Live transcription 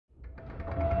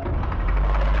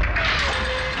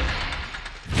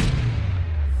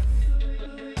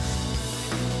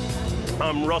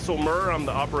I'm Russell Murr. I'm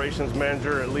the operations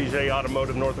manager at Ligier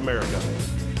Automotive North America.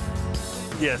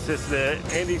 Yes, it's the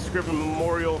Andy Scriven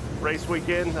Memorial Race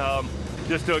Weekend.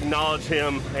 Just to acknowledge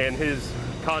him and his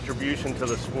contribution to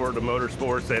the sport of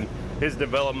motorsports and his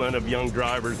development of young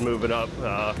drivers moving up,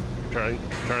 trying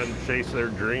to chase their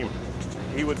dream.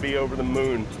 He would be over the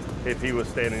moon if he was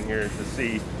standing here to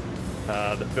see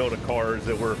the field of cars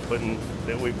that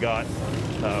we've got,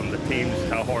 the teams,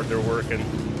 how hard they're working,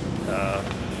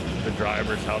 the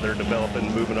drivers, how they're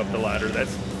developing, moving up the ladder.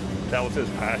 That was his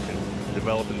passion,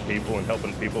 developing people and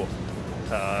helping people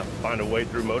find a way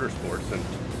through motorsports. And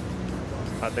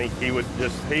I think he would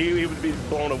be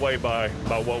blown away by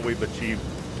what we've achieved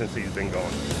since he's been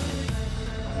gone.